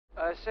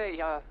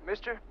Say,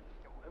 mister,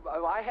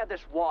 I had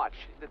this watch,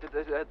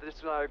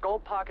 this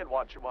gold pocket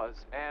watch it was,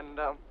 and,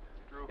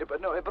 it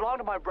belonged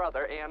to my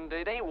brother, and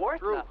it ain't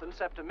worth nothing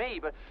except to me,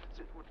 but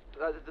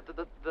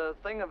the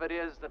thing of it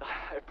is that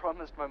I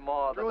promised my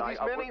ma that these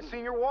men ain't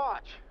seen your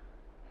watch.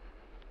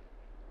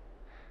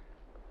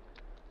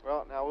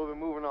 Well, now we'll be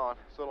moving on.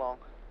 So long.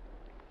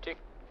 Tick,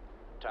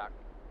 tock.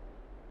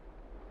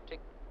 Tick,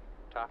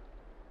 tock.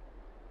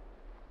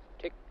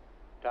 Tick,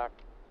 tock.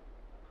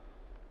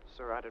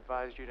 Sir, I'd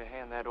advise you to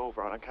hand that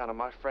over on account of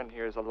my friend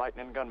here is a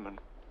lightning gunman.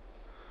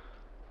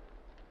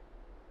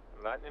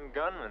 Lightning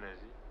gunman, is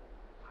he?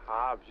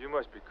 Hobbs, you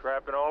must be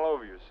crapping all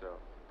over yourself.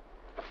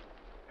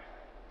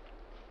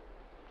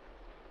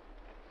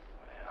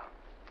 Well,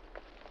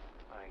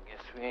 I guess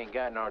we ain't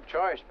got no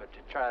choice but to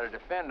try to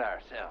defend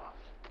ourselves.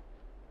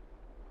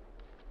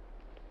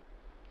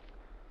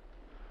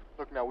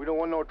 Look, now, we don't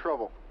want no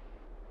trouble.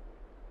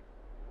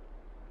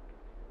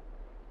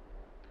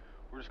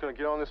 We're just gonna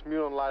get on this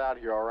mule and light out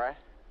of here, all right?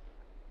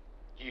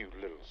 You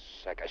little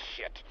sack of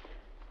shit.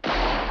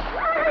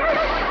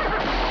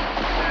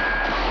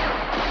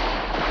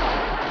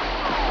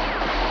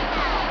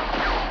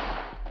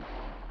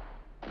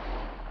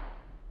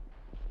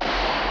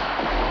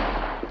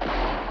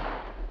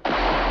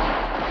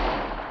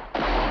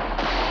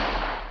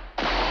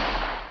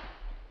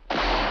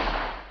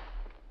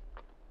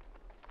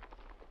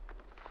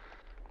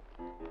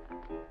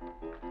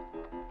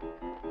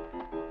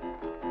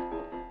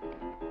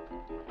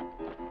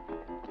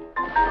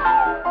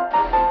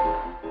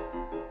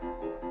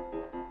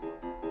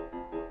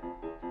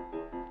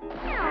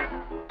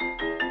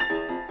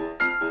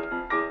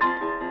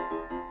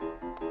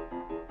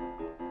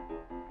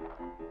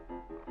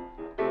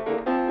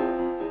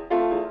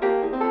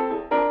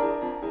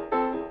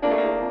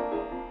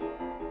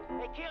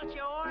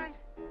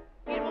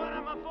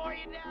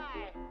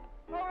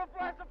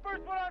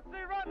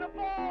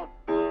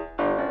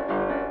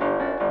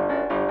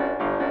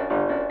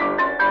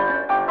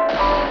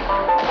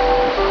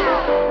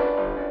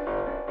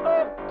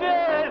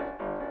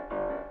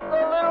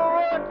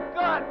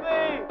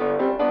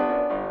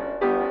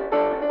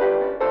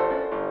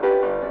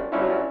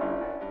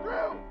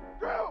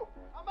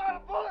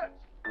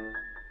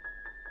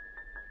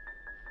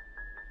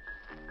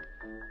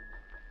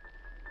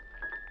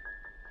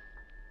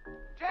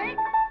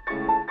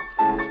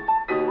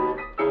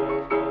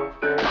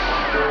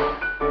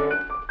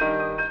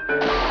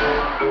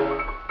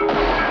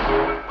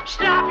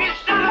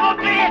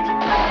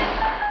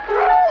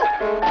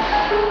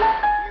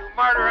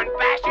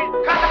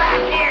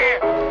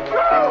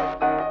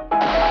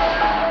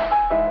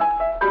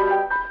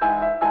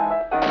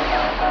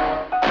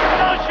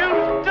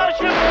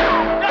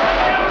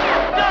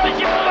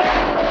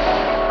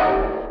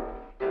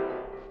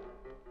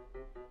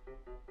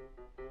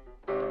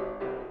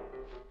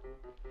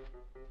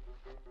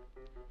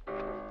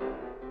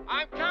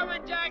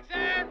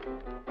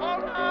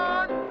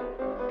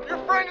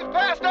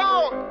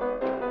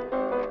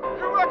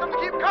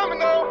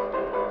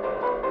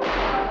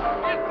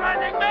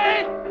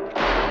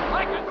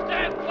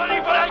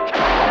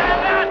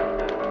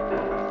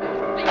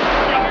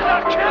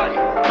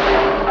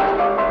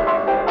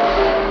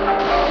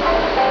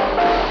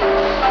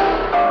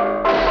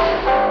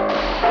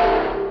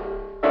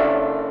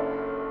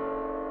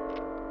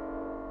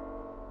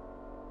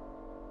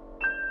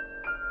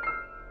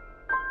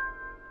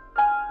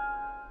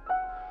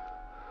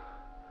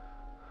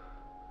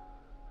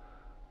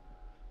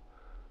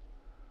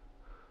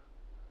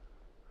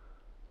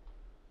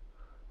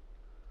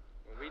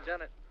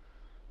 Done it.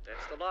 That's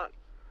the lot.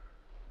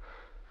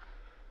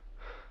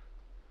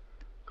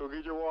 Go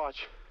get your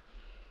watch.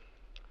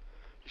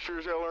 You sure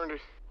as hell earned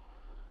it.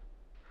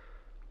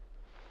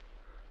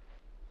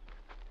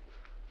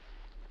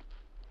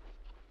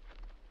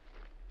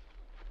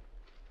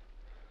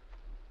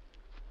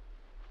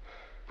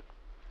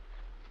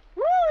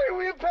 Woo!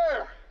 We a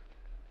pair!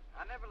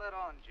 I never let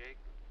on, Jake.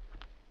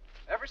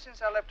 Ever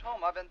since I left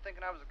home, I've been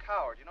thinking I was a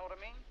coward. You know what I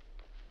mean?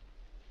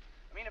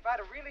 I mean, if I'd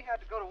have really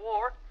had to go to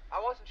war,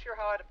 I wasn't sure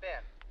how I'd have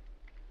been.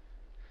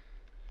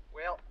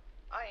 Well,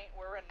 I ain't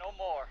worrying no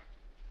more.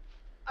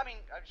 I mean,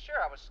 I'm sure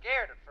I was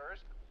scared at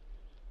first.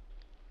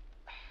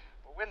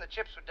 But when the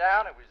chips were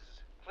down, it was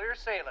clear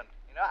sailing.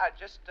 You know, I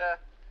just,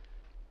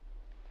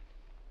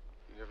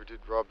 You never did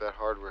rob that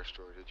hardware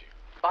store, did you?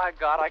 By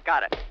God, I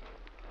got it.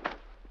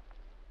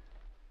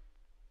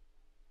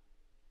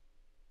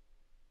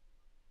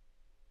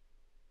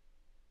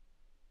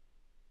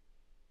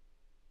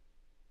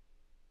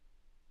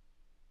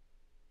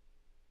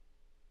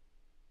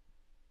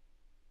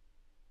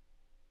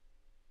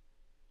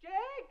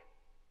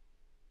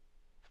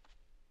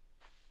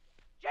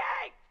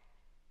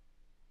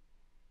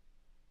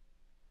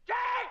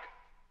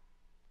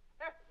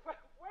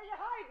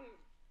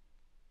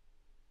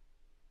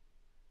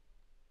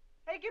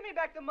 Hey, give me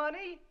back the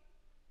money.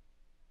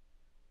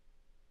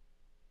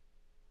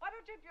 Why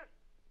don't you...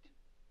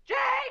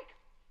 Jake!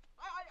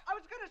 I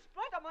was going to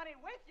split the money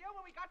with you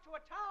when we got to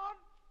a town.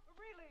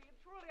 Really and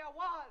truly, I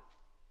was.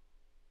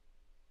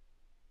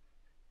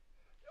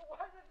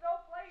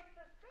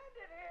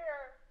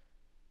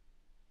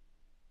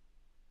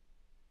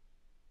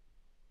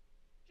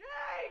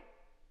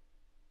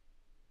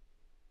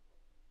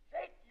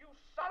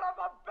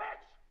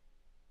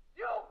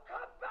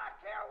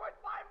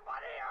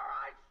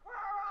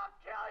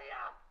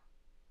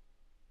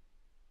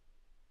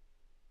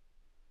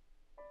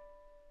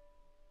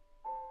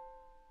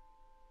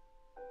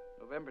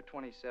 November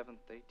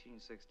 27th,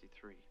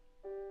 1863.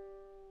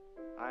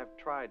 I have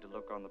tried to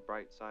look on the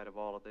bright side of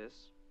all of this,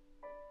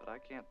 but I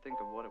can't think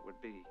of what it would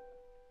be.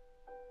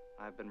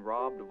 I have been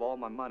robbed of all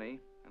my money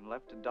and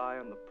left to die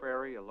on the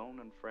prairie alone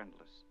and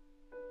friendless.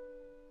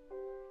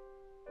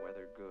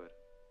 Weather good.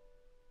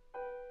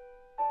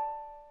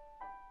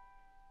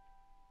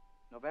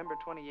 November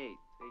 28th,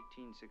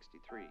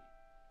 1863.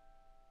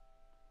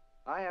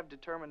 I have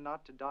determined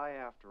not to die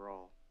after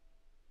all.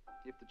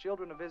 If the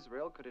children of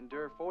Israel could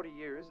endure 40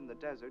 years in the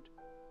desert,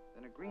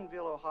 then a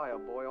Greenville, Ohio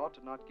boy ought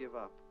to not give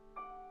up.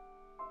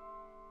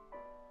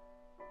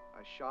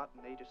 I shot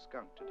and ate a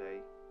skunk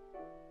today.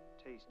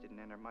 Taste didn't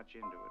enter much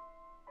into it.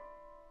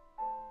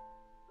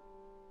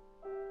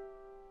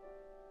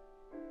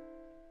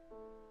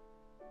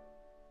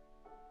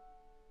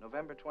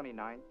 November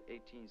 29th,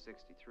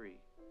 1863.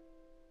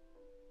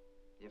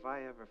 If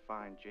I ever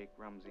find Jake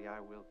Rumsey,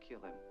 I will kill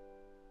him.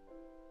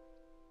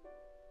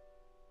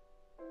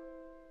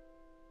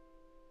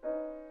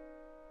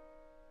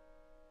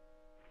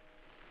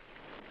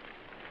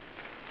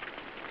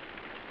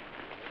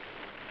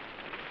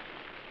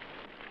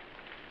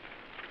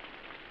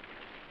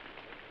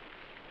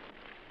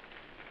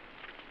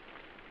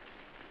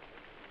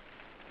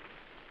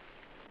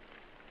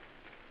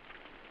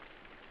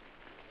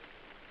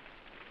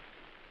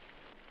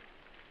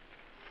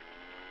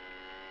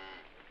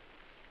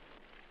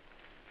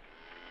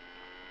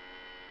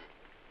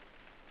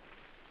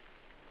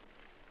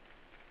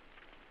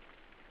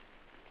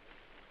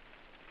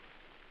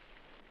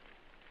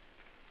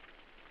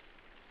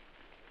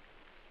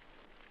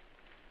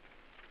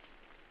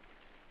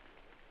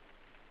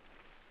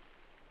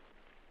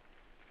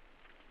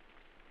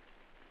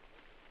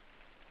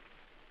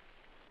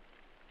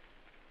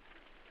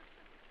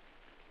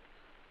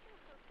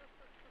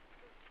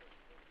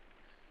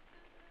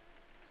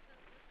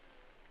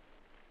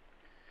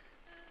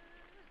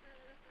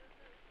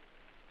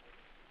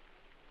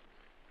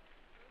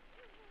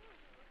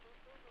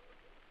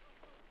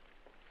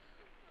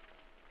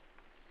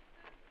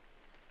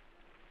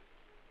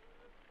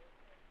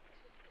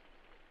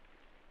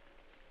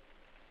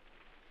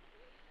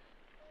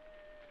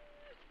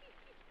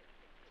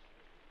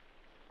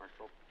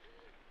 Marshal.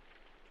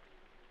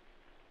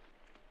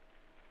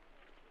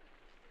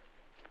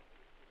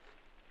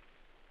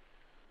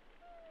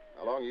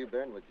 How long you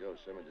been with Joe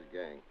Simmons'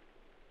 gang?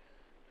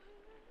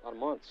 About a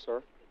month,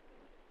 sir.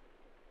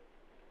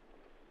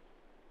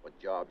 What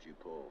jobs you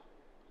pull?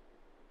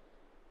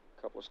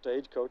 A couple of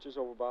stagecoaches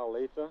over by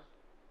Olathe. A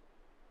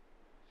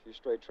few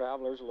stray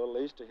travelers a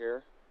little east of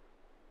here.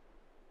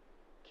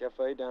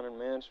 Cafe down in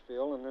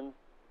Mansfield, and then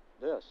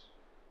this.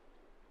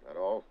 That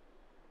all?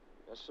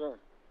 Yes, sir.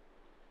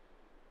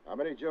 How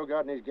many Joe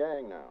got in his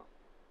gang now?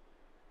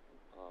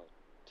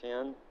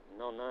 10,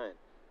 no, 9.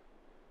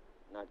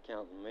 Not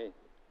counting me.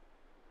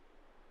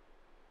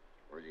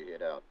 Where'd you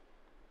hit out?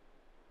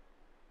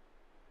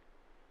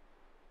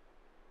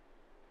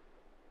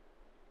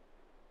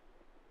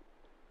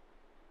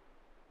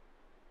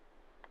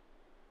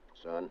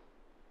 Son, in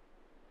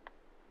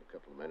a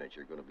couple of minutes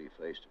you're going to be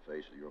face to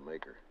face with your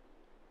maker.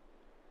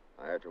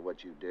 Now, after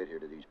what you did here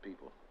to these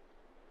people,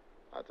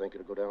 I think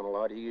it'll go down a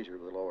lot easier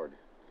with the Lord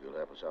if you'll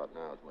help us out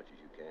now as much as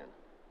you can.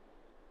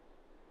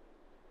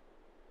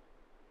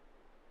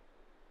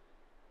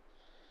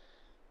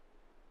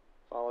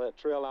 Follow that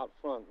trail out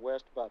front,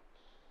 west about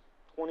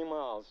 20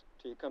 miles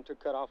till you come to a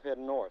cutoff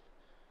heading north.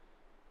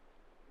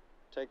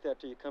 Take that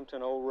till you come to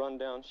an old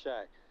rundown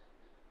shack.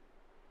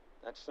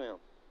 That's them.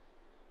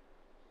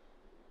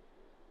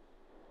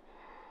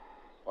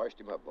 Hoist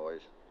him up,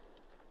 boys.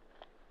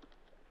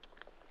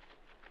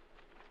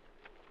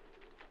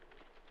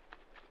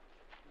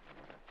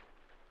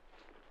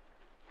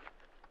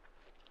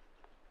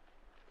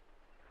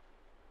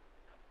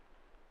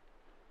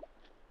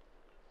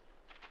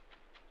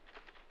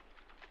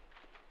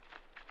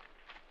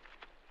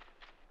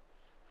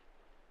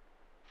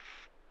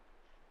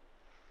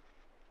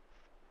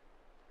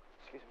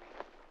 Excuse me.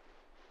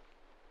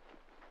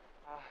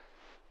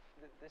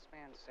 This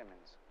man Simmons,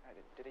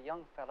 did a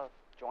young fellow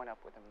join up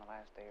with him the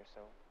last day or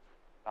so?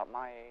 About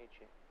my age.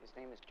 His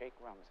name is Jake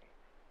Rumsey.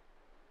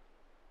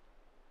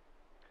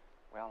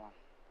 Well,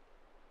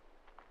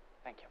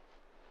 thank you.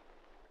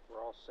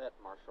 We're all set,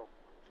 Marshal.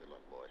 Good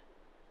luck, boy.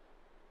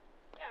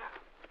 Yeah.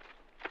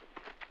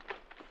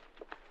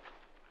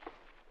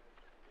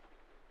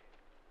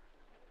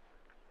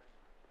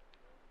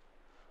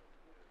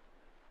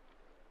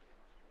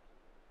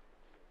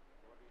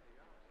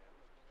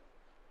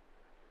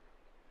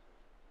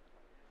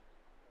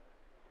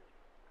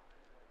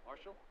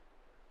 Marshal?